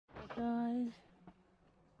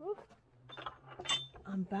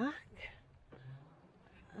I'm back,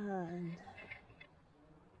 and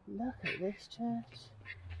look at this church.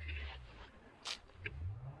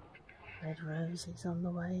 Red roses on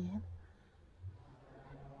the way in.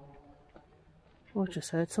 Oh, I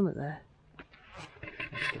just heard something there.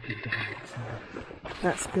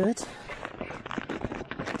 That's good.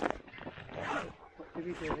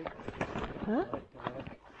 Huh?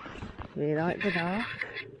 We like the dark.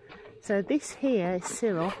 So this here is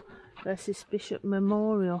Cyril versus Bishop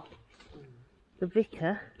Memorial. The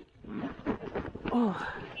vicar. Oh,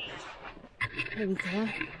 here we go.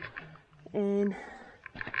 In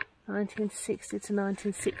 1960 to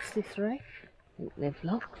 1963. Didn't live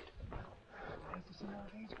long.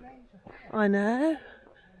 I know.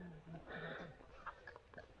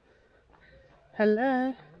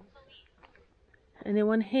 Hello?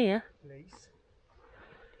 Anyone here? Please.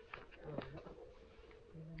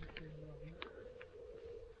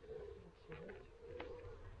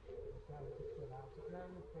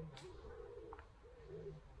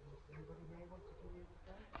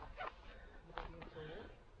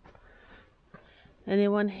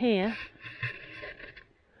 Anyone here?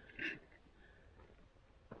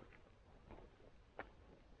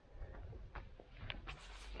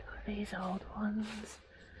 Look at these old ones.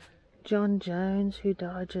 John Jones, who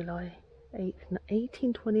died July 8th,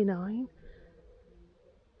 1829,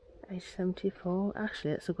 age 74.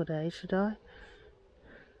 Actually, that's a good age to die.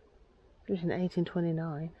 It was in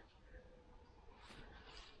 1829.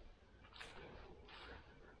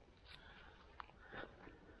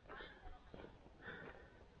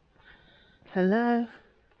 Hello,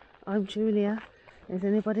 I'm Julia. Is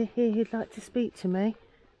anybody here who'd like to speak to me?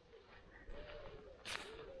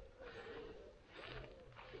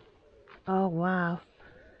 Oh wow,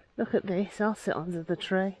 look at this. I'll sit under the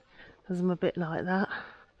tree because I'm a bit like that.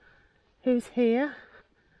 Who's here?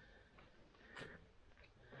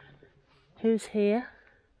 Who's here?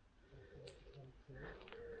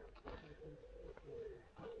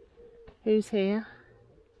 Who's here?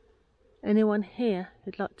 Anyone here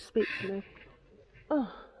who'd like to speak to me?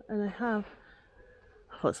 Oh, and I have.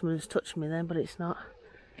 I thought someone was touching me then, but it's not.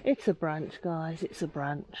 It's a branch, guys. It's a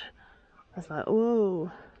branch. I was like, whoa.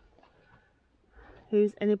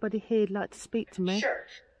 Who's anybody here who'd like to speak to me?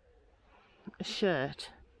 Shirt. A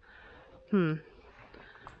shirt. Right,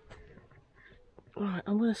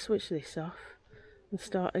 I'm going to switch this off and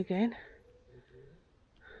start again.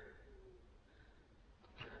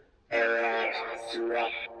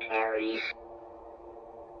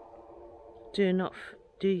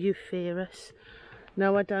 Do you fear us?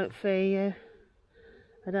 No, I don't fear you.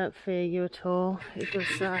 I don't fear you at all. It does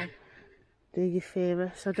say, do you fear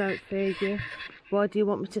us? I don't fear you. Why do you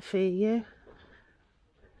want me to fear you?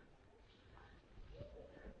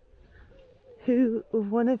 Who,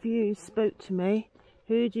 one of you spoke to me.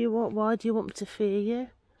 Who do you want? Why do you want me to fear you?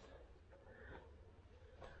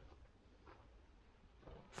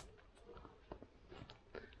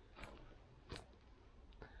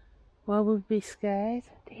 Why would we be scared?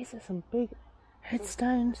 These are some big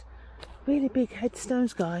headstones. Really big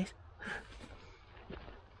headstones, guys.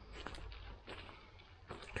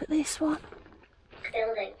 Look at this one.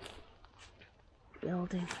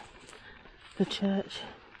 Building. The church.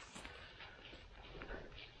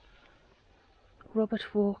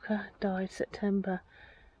 Robert Walker died September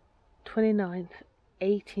 29th,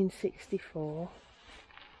 1864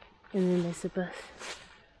 in Elizabeth.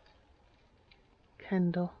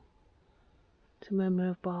 Kendall. To memory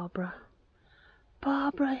of Barbara.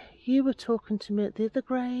 Barbara, you were talking to me at the other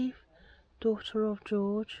grave, daughter of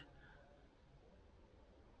George.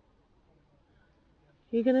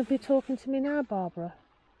 You're going to be talking to me now, Barbara?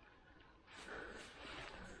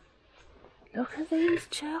 Look at these,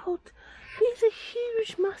 child. These are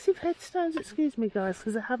huge, massive headstones. Excuse me, guys,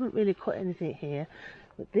 because I haven't really cut anything here.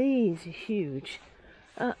 But these are huge.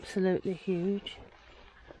 Absolutely huge.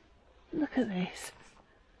 Look at this.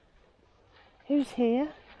 Who's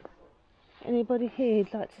here? Anybody here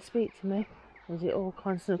who'd like to speak to me? Or is it all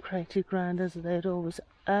consecrated ground as they'd always...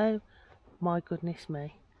 Oh, my goodness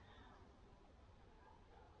me.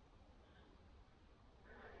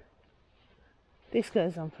 This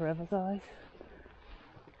goes on forever, guys.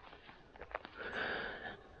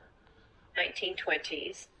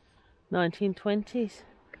 1920s. 1920s.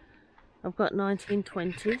 I've got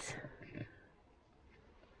 1920s.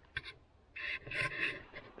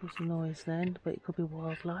 There's a noise then, but it could be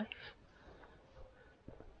wildlife.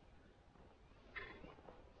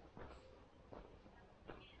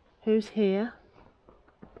 Who's here?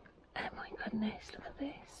 Oh my goodness, look at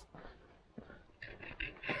this.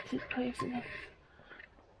 This is crazy. Let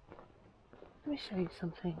me show you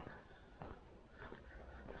something.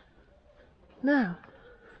 Now,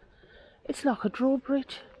 it's like a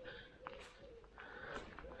drawbridge.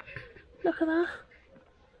 Look at that.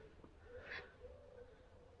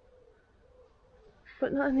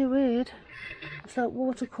 But not only weird, it's like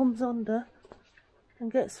water comes under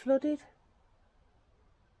and gets flooded.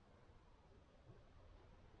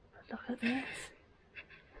 But look at this.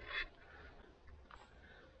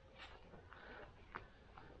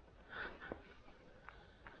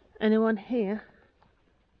 Anyone here?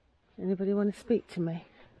 Anybody want to speak to me?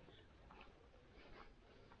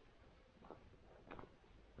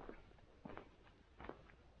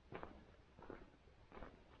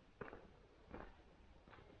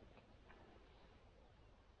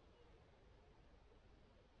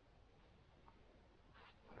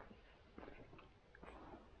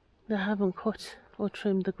 They haven't cut or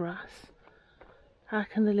trimmed the grass. How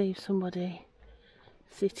can they leave somebody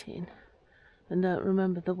sitting and don't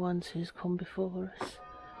remember the ones who's come before us?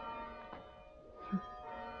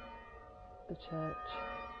 The church.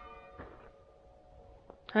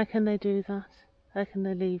 How can they do that? How can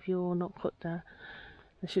they leave you all not cut down?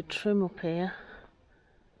 They should trim up here.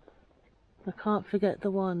 I can't forget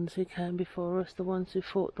the ones who came before us, the ones who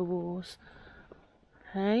fought the wars.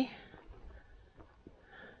 Hey?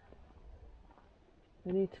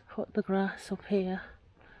 We need to cut the grass up here.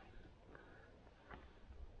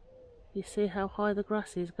 You see how high the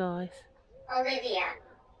grass is, guys? Olivia.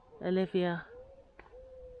 Olivia.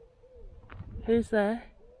 Who's there?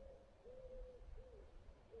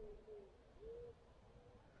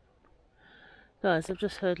 Guys, I've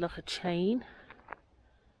just heard like a chain.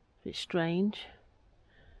 A bit strange.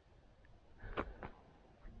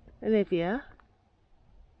 Olivia?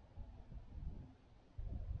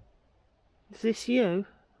 Is this you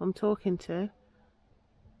I'm talking to?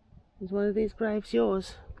 Is one of these graves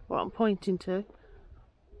yours? What I'm pointing to?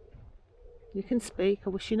 You can speak, I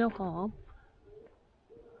wish you no harm.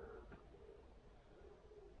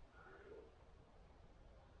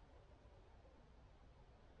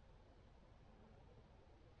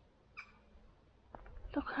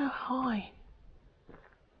 Look how high.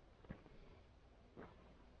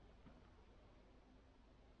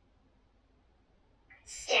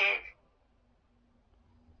 Stab.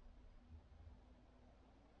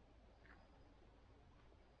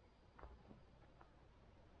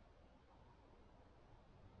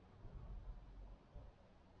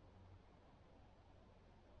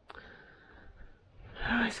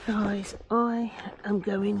 Right guys, I am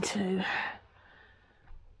going to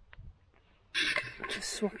just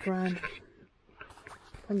swap around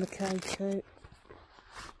from the K2.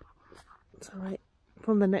 Sorry,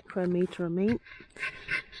 from the necrometer I mean.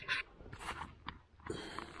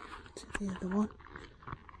 To the other one.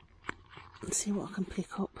 And see what I can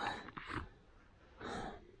pick up.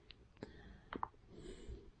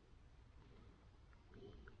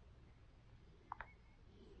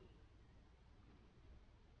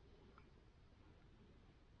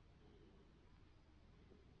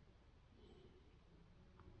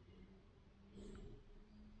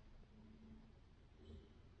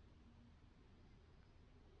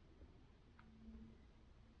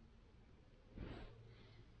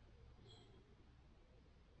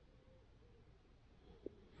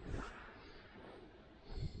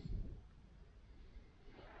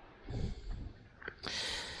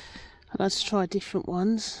 I'd like to try different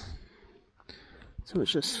ones.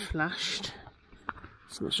 Someone's just flashed.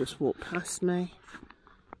 Someone's just walked past me.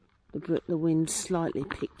 The wind slightly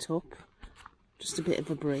picked up. Just a bit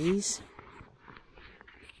of a breeze.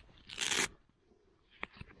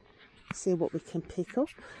 See what we can pick up.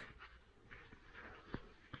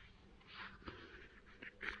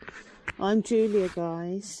 I'm Julia,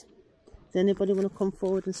 guys. Does anybody want to come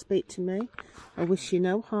forward and speak to me? I wish you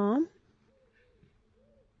no harm.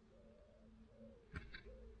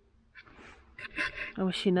 I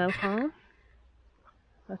wish you no harm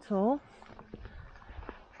at all.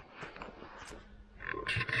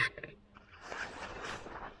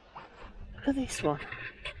 Look at this one.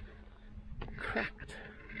 Cracked.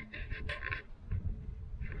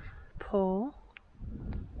 Paul.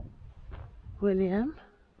 William.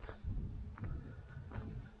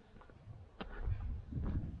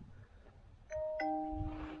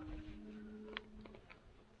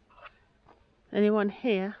 Anyone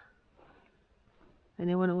here?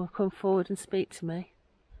 Anyone who will come forward and speak to me?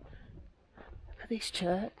 Look at this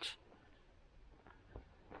church.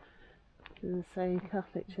 Doesn't say in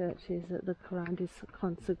Catholic churches that the Quran is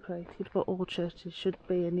consecrated, but all churches should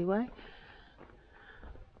be anyway.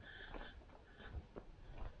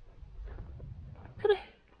 Look at it.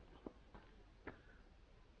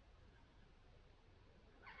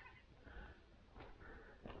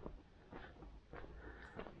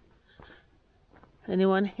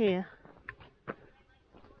 Anyone here?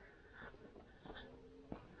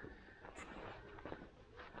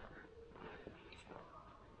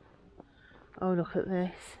 Oh, look at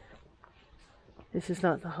this. This is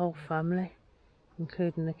like the whole family,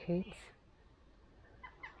 including the kids.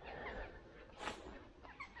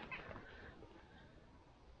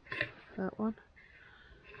 That one.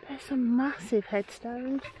 There's some massive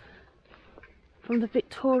headstones from the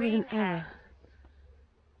Victorian era.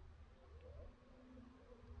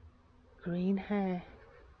 Green hair.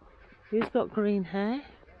 Who's got green hair?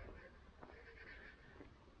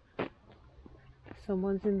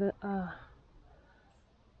 Someone's in the...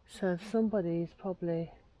 So somebody's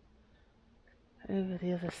probably over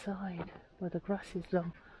the other side where the grass is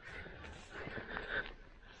long.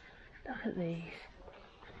 Look at these.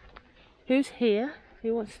 Who's here?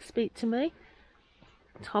 Who wants to speak to me?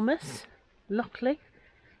 Thomas Lockley.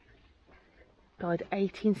 Died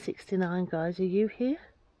 1869, guys. Are you here?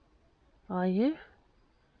 Are you?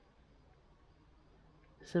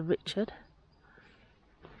 Sir Richard.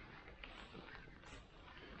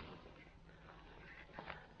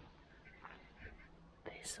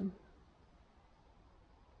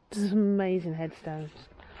 There's some amazing headstones.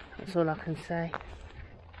 That's all I can say.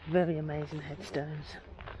 Very amazing headstones.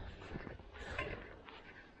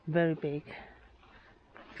 Very big.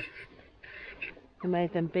 They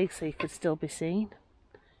made them big so you could still be seen.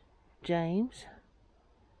 James.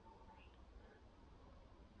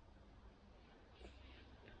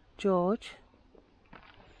 George.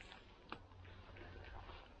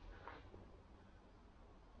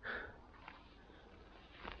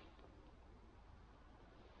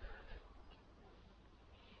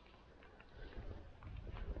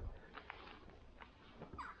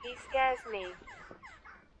 He scares me.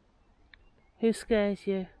 Who scares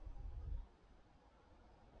you?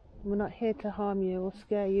 We're not here to harm you or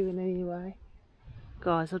scare you in any way.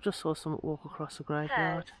 Guys, I just saw someone walk across the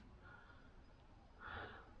graveyard.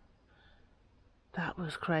 That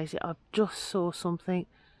was crazy. I just saw something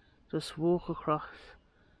just walk across.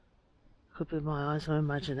 Could be my eyes or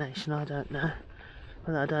imagination, I don't know.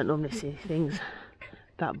 But I don't normally see things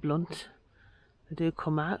that blunt. They do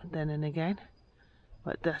come out then and again.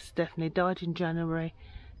 But that's definitely died in January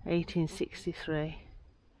 1863.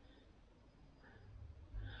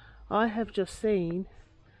 I have just seen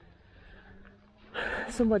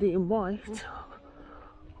somebody in white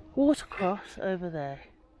walk across over there,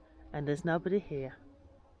 and there's nobody here.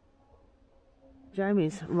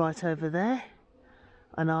 Jamie's right over there,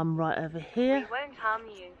 and I'm right over here. We won't harm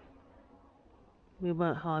you. We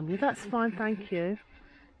won't harm you. That's fine, thank you.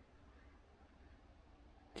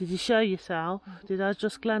 Did you show yourself? Did I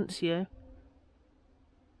just glance you?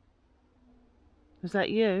 Was that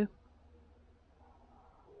you?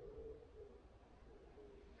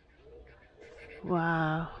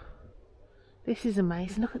 Wow. This is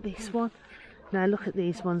amazing. Look at this one. Now look at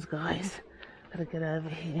these ones, guys. Gotta get over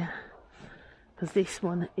here. Because this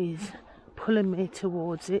one is pulling me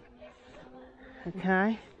towards it.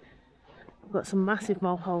 Okay. I've got some massive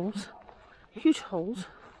mole holes. Huge holes.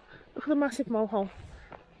 Look at the massive mole hole.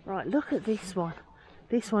 Right, look at this one.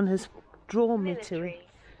 This one has drawn me to it.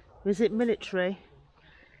 Was it military?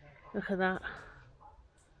 Look at that.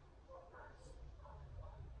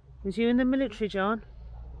 Was you in the military, John?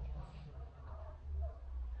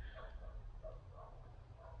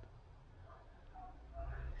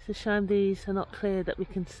 It's a shame these are not clear that we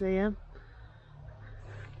can see them.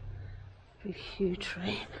 Big huge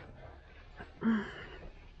tree.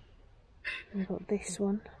 We've got this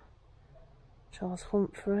one. Charles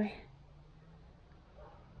Humphrey.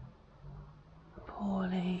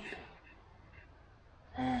 Pauline.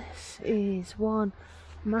 This is one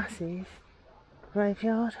massive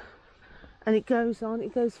graveyard, and it goes on,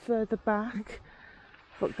 it goes further back,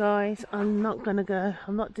 but guys, I'm not gonna go,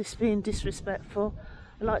 I'm not just being disrespectful.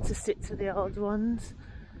 I like to stick to the old ones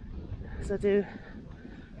because I do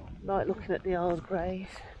like looking at the old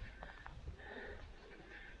graves.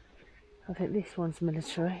 I think this one's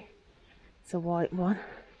military. It's a white one.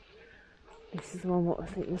 This is the one what I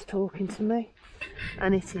think was talking to me,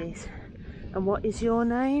 and it is. And what is your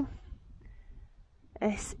name?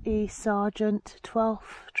 S.E. Sergeant,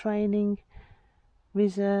 12th Training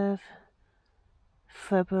Reserve,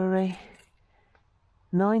 February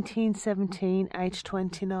 1917, age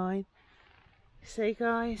 29. See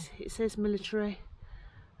guys, it says military,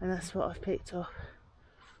 and that's what I've picked up.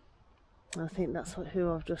 I think that's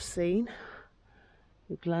who I've just seen.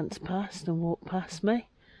 You glanced past and walked past me.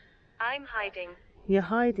 I'm hiding. You're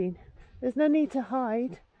hiding. There's no need to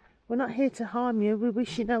hide. We're not here to harm you. We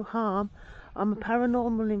wish you no harm. I'm a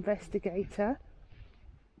paranormal investigator.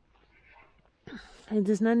 And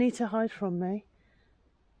there's no need to hide from me.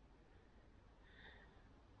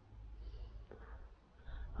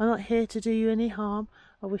 I'm not here to do you any harm.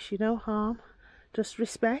 I wish you no harm. Just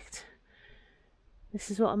respect. This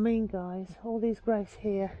is what I mean, guys. All these graves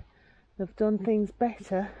here, they've done things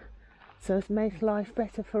better, so it's make life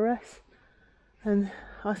better for us. And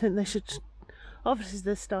I think they should, obviously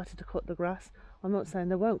they've started to cut the grass. I'm not saying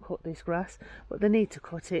they won't cut this grass, but they need to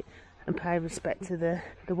cut it and pay respect to the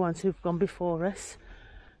ones who've gone before us.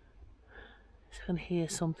 So I can hear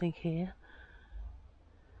something here.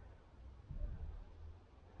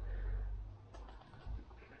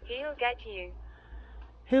 He'll get you.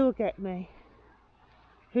 Who'll get me?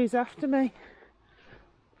 Who's after me?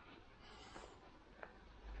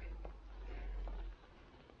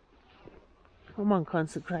 I'm on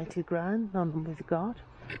consecrated ground. I'm with God.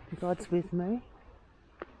 God's with me.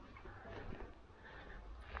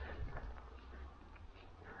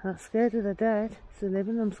 I'm not scared of the dead. It's the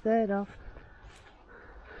living I'm scared of.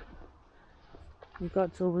 And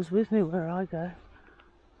God's always with me where I go.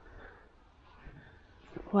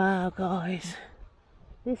 Wow, guys.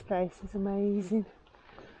 This place is amazing.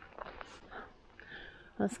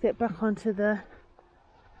 Let's get back onto the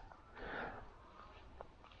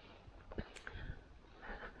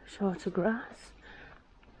shorter grass.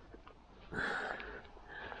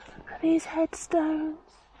 Look at these headstones.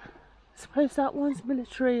 I suppose that one's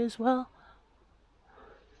military as well.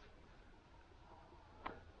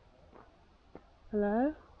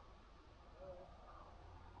 Hello?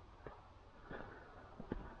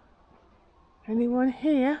 Anyone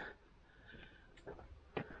here?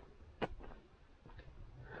 I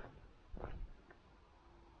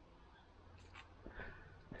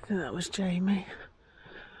think that was Jamie.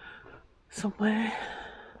 Somewhere.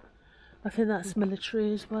 I think that's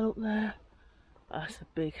military as well up there. That's a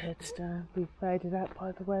big headstone. We've faded out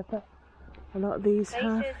by the weather. A lot of these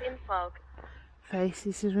have. Faces in fog.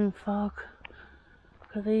 Faces are in fog.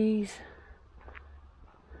 Look at these.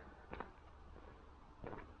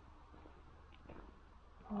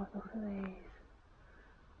 Oh, look at these.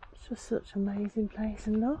 It's just such an amazing place,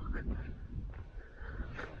 and look.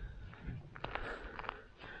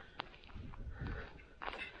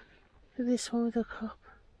 Look at this one with a cup.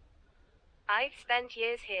 I've spent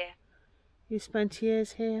years here. You spent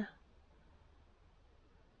years here.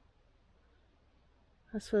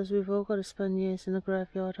 I suppose we've all got to spend years in the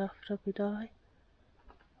graveyard after we die,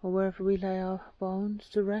 or wherever we lay our bones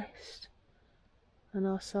to rest, and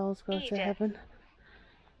our souls go to heaven.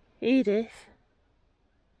 Edith?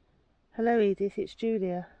 Hello Edith, it's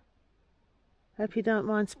Julia. Hope you don't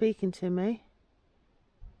mind speaking to me.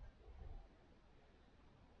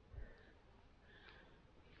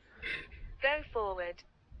 Go forward.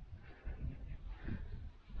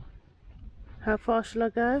 How far shall I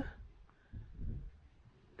go?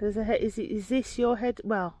 There's a is this your head?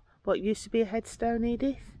 Well, what used to be a headstone,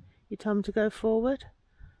 Edith? You told me to go forward.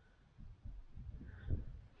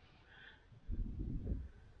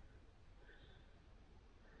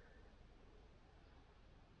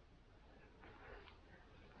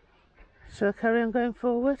 Shall I carry on going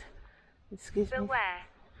forward? Excuse me. Beware.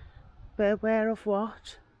 Beware of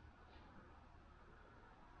what?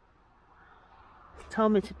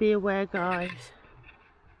 Told me to be aware, guys.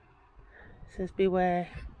 It says beware.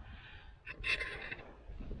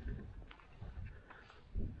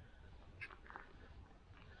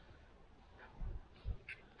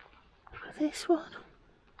 Look at this one.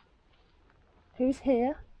 Who's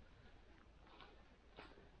here?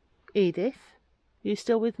 Edith, you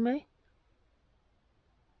still with me?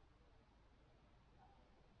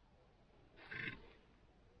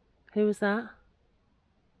 Who was that?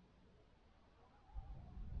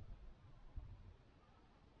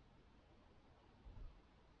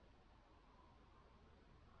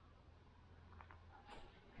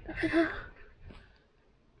 Look at that.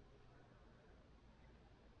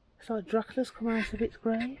 It's like Dracula's come out of its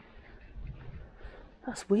grave.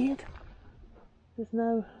 That's weird.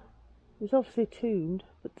 It's obviously tombed,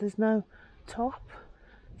 but there's no top.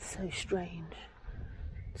 It's so strange.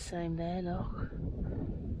 Same there, look.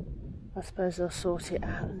 I suppose they'll sort it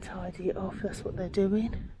out and tidy it off. That's what they're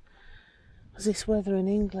doing. Because this weather in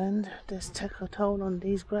England does take a toll on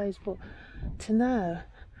these graves, but to know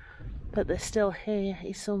that they're still here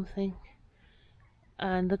is something.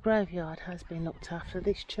 And the graveyard has been looked after.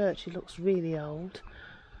 This church, it looks really old.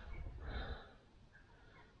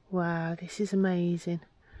 Wow, this is amazing.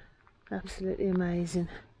 Absolutely amazing.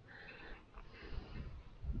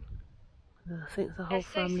 I think the whole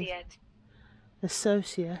family.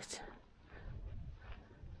 Associate.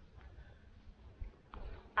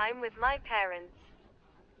 I'm with my parents.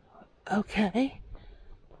 Okay.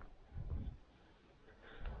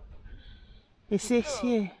 Is this Pull.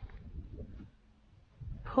 you?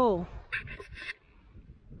 Pull.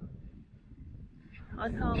 I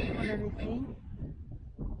can't pull anything.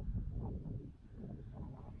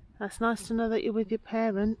 That's nice to know that you're with your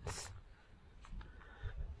parents.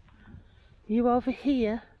 You over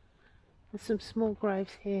here? There's some small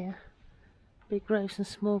graves here. Big graves and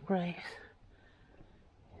small graves.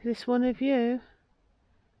 Is this one of you?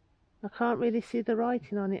 I can't really see the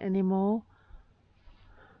writing on it anymore.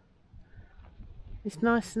 It's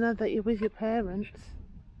nice to know that you're with your parents.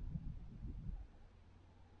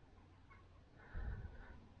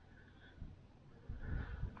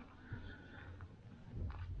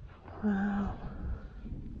 Wow.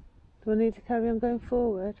 Do I need to carry on going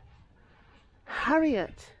forward?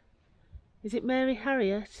 Harriet! Is it Mary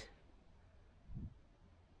Harriet?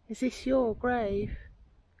 Is this your grave?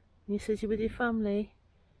 And you said you're with your family?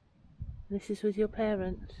 And this is with your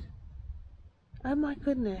parents? Oh my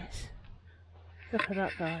goodness. Look at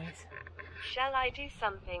that, guys. Shall I do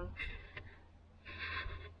something?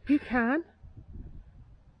 You can.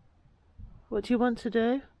 What do you want to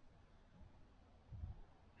do?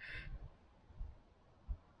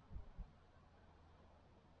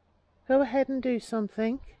 Go ahead and do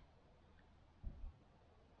something.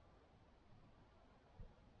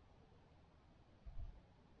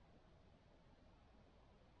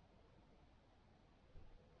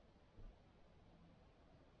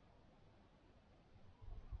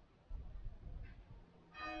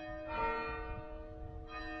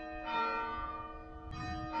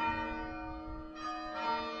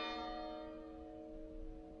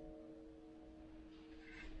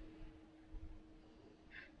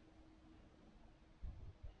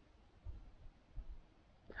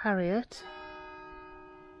 Harriet.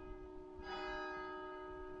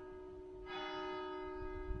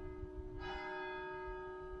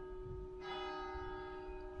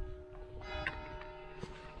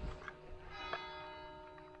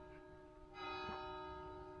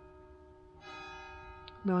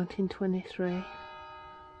 (1923).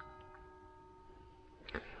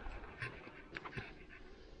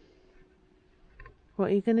 What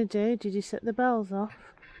are you going to do? Did you set the bells off?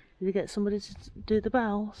 Did you get somebody to do the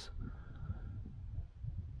bells?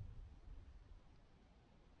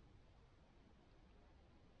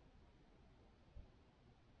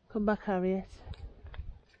 Come back, Harriet.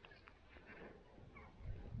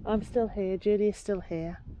 I'm still here. Julia's still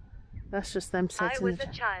here. That's just them I setting was the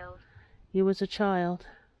a child. You was a child.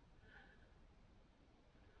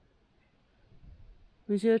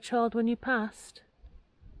 Was you a child when you passed?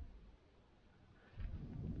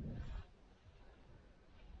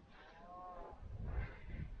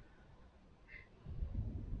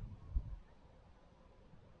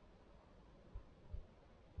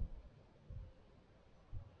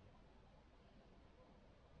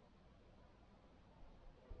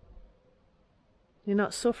 You're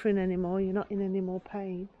not suffering anymore. You're not in any more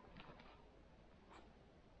pain.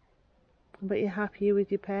 But you're happier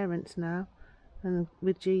with your parents now and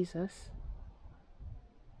with Jesus.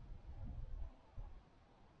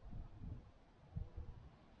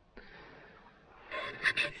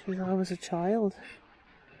 She says, I was a child.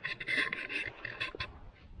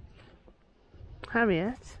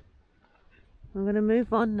 Harriet, I'm going to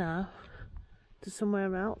move on now to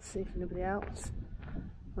somewhere else, see if anybody else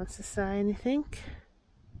wants to say anything.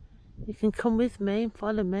 You can come with me and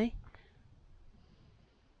follow me.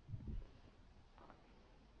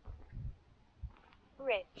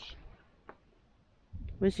 Rich.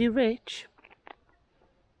 Was you rich?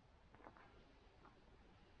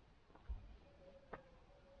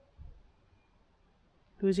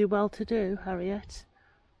 Was you well-to-do, Harriet?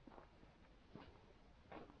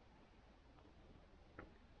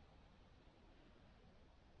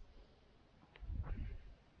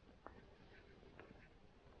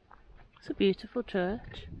 It's a beautiful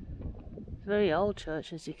church. It's a very old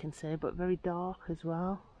church, as you can see, but very dark as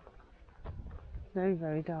well. Very,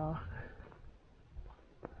 very dark.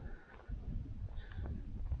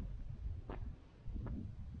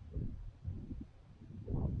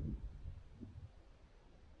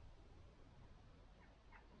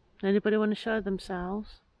 Anybody want to show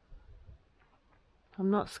themselves?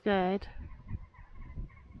 I'm not scared.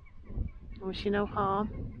 I wish you no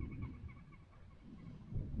harm.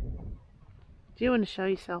 Do you want to show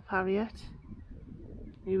yourself, Harriet?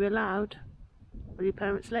 Are you allowed? Will your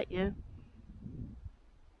parents let you?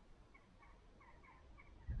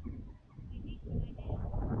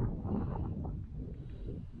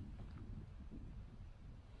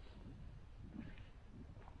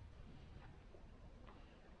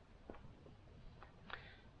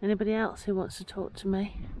 Anybody else who wants to talk to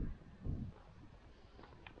me?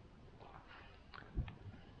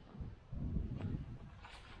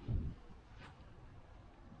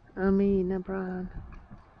 Amina Brown.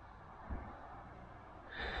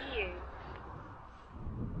 You.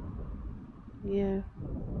 You.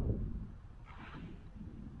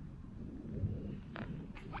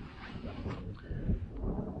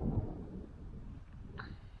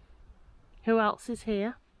 Who else is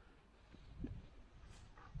here?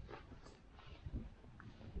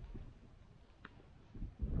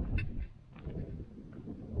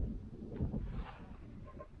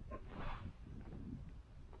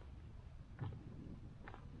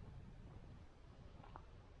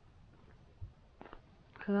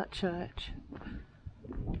 For that church.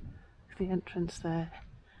 The entrance there.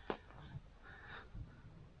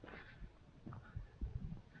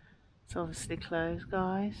 It's obviously closed,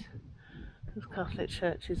 guys. Because Catholic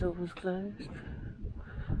church is always closed.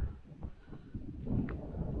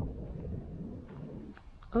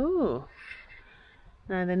 Oh,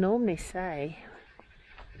 now they normally say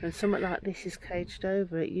when something like this is caged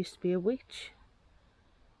over, it used to be a witch.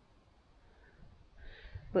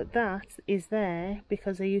 But that is there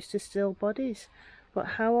because they used to steal bodies. But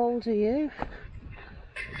how old are you?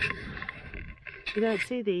 You don't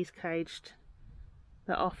see these caged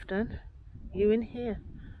that often. You in here?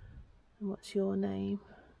 And what's your name?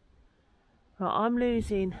 Right, I'm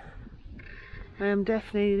losing. I am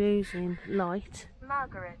definitely losing light.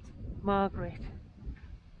 Margaret. Margaret.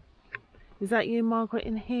 Is that you, Margaret,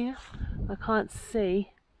 in here? I can't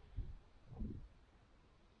see.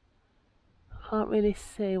 I can't really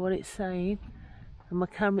see what it's saying. And my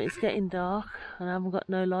camera is getting dark and I haven't got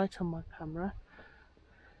no light on my camera.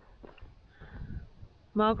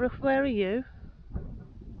 Margaret, where are you?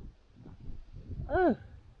 Oh,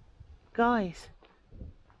 guys.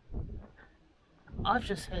 I've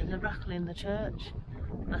just heard a rattle in the church.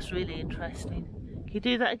 That's really interesting. Can you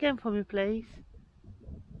do that again for me, please?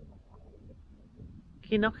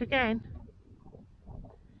 Can you knock again?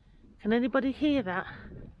 Can anybody hear that?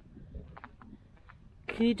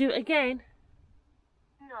 Can you do it again?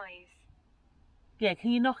 Noise. Yeah,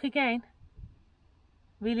 can you knock again?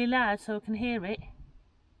 Really loud so I can hear it.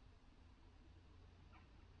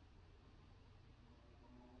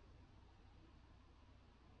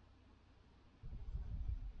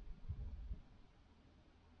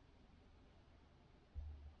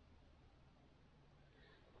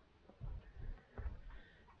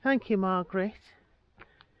 Thank you, Margaret.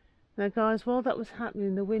 Now guys, while that was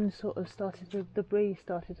happening, the wind sort of started to, the breeze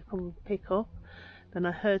started to come and pick up. Then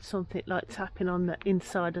I heard something like tapping on the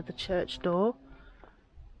inside of the church door.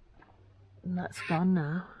 And that's gone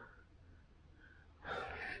now.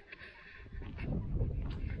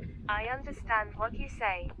 I understand what you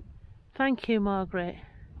say. Thank you, Margaret.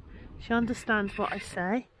 She understands what I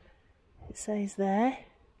say. It says there.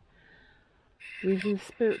 Using the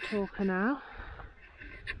spirit talker now.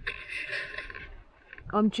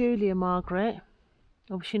 I'm Julia, Margaret.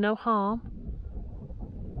 I wish you no harm.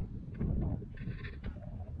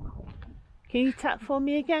 Can you tap for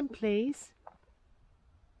me again, please?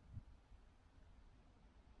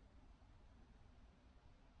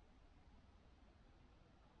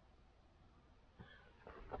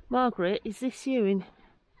 Margaret, is this you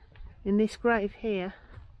in this grave here?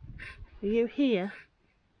 Are you here?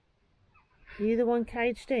 Are you the one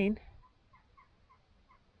caged in?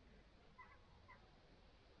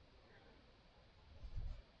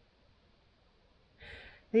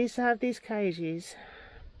 They used to have these cages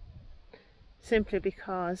simply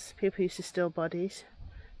because people used to steal bodies.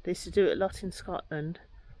 They used to do it a lot in Scotland.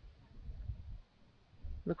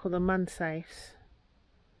 They call them man safes.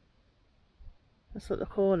 That's what they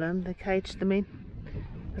call them. They caged them in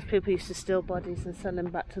because people used to steal bodies and send them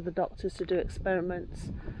back to the doctors to do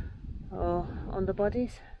experiments or on the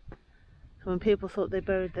bodies. So when people thought they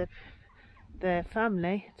buried their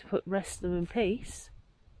family to rest them in peace,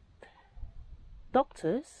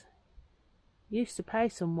 doctors used to pay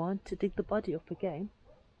someone to dig the body up again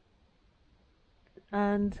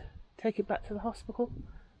and take it back to the hospital.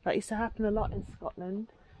 That used to happen a lot in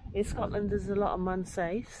Scotland. In Scotland there's a lot of man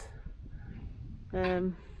safes,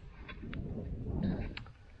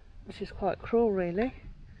 which is quite cruel really.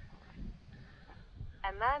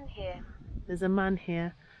 A man here. There's a man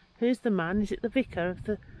here. Who's the man? Is it the vicar of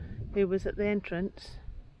who was at the entrance?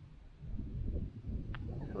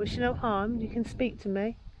 I wish you no harm. You can speak to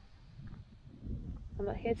me. I'm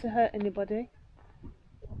not here to hurt anybody.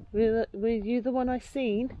 Were you the one I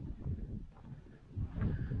seen?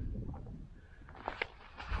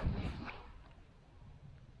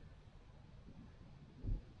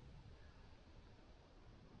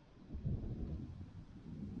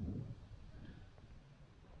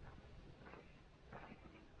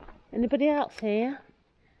 Anybody else here?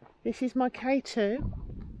 This is my K2.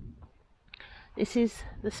 This is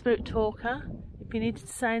the Spirit Talker. If you need to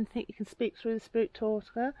say anything, you can speak through the Spirit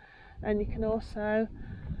Talker, and you can also...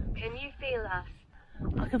 Can you feel us?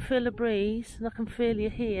 I can feel a breeze, and I can feel you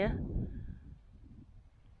here,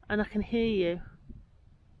 and I can hear you.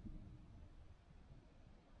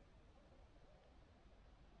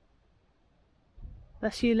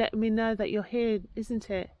 That's you letting me know that you're here, isn't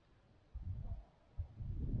it?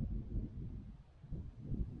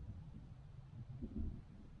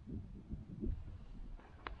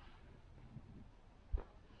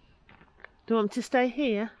 Do you want me to stay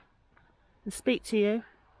here and speak to you?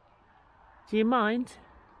 Do you mind?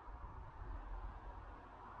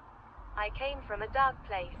 I came from a dark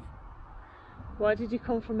place. Why did you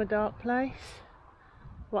come from a dark place?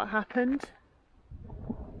 What happened?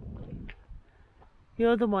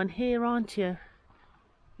 You're the one here, aren't you?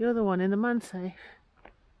 You're the one in the man safe.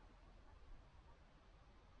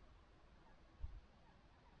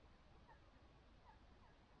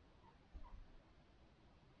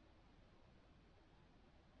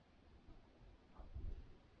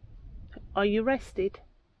 Are you rested,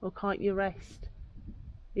 or can't you rest?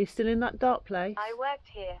 Are you still in that dark place? I worked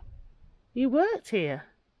here. You worked here?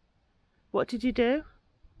 What did you do?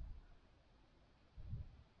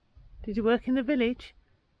 Did you work in the village?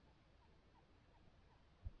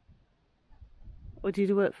 Or did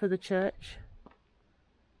you work for the church?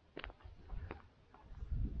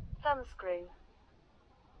 Thumbscrew.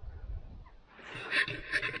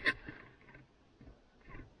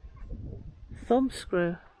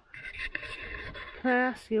 Thumbscrew? Can I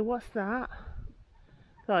ask you, what's that?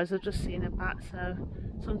 Guys, I've just seen a bat, so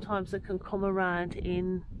sometimes they can come around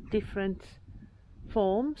in different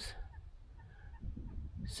forms.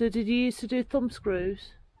 So did you used to do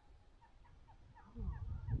thumbscrews?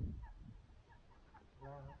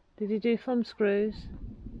 Did you do thumbscrews?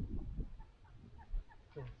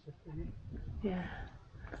 Yeah.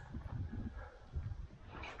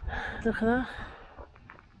 Look at that.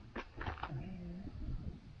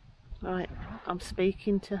 Right, I'm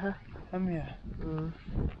speaking to her. Yeah.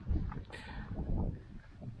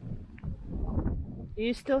 Are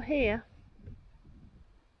you still here?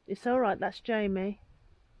 It's alright, that's Jamie.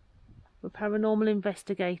 We're paranormal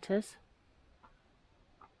investigators.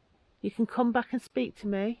 You can come back and speak to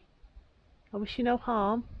me. I wish you no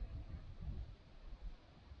harm.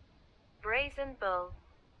 Brazen bull.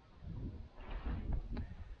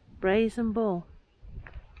 Brazen bull.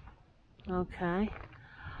 Okay.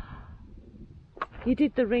 You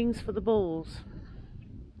did the rings for the bulls.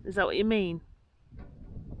 Is that what you mean?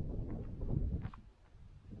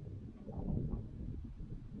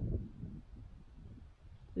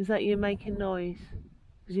 Is that you making noise?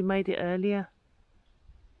 Because you made it earlier.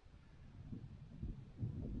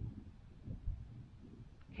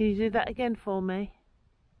 Can you do that again for me?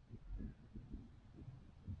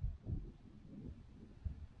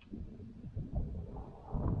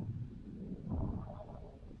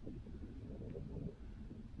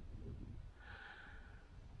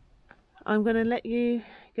 I'm going to let you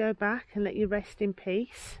go back and let you rest in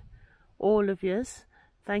peace, all of yous.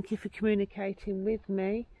 Thank you for communicating with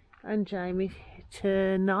me and Jamie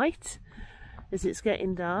tonight as it's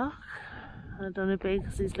getting dark. I don't know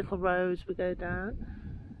because these little roads we go down.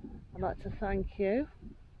 I'd like to thank you.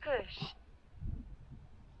 Push.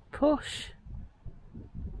 Push.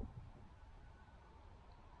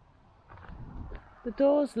 The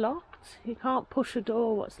door's locked. You can't push a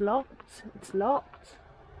door what's locked. It's locked.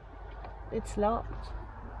 It's locked.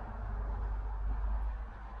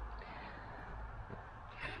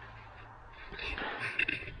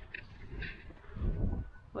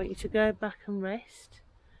 I want you to go back and rest.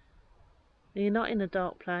 You're not in a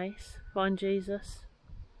dark place. Find Jesus.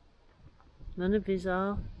 None of his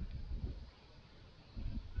are.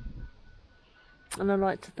 And I'd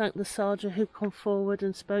like to thank the sergeant who come forward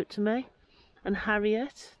and spoke to me, and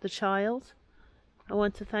Harriet, the child. I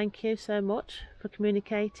want to thank you so much for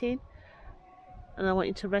communicating, and I want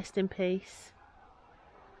you to rest in peace.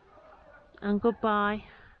 And goodbye.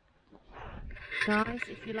 Guys,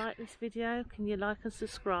 if you like this video, can you like and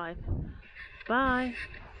subscribe? Bye.